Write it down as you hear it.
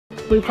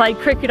We played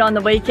cricket on the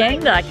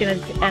weekend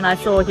and I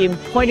saw him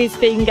point his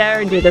finger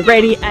and do the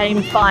ready,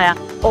 aim, fire,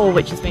 all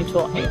which has been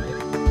taught him.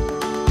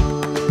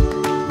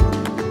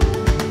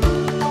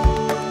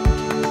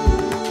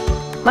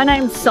 My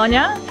name's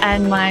Sonia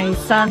and my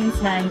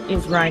son's name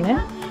is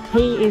Ronan.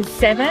 He is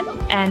 7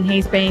 and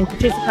he's been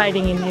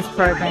participating in this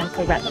program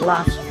for about the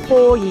last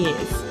 4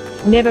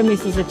 years. Never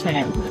misses a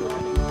term.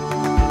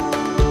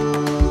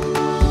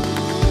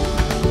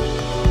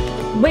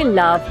 We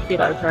love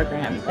KIDDO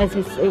program. As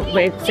we've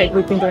said,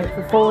 we've been doing it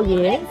for 4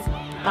 years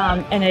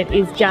and it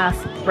is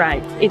just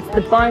great. It's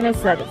the bonus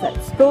that it's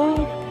at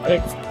school,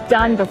 it's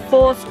done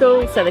before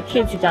school, so the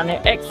kids have done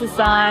their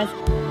exercise.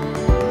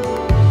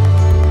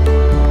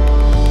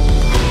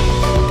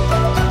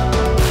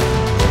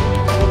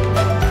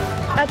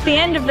 At the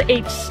end of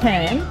each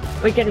term,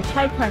 we get a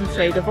take-home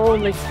sheet of all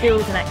the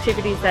skills and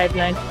activities they've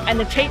learned and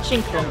the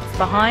teaching points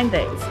behind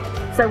these.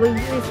 So we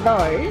use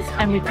those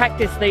and we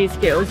practice these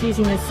skills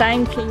using the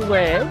same key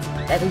words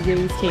that are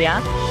used here.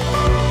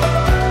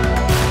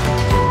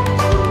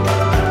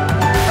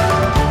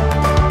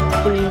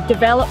 The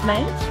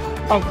development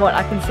of what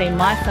I can see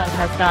my son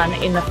has done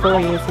in the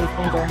 4 years he's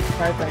been doing the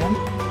program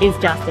is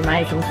just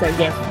amazing. So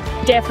yes,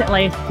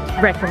 definitely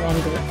recommend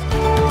it.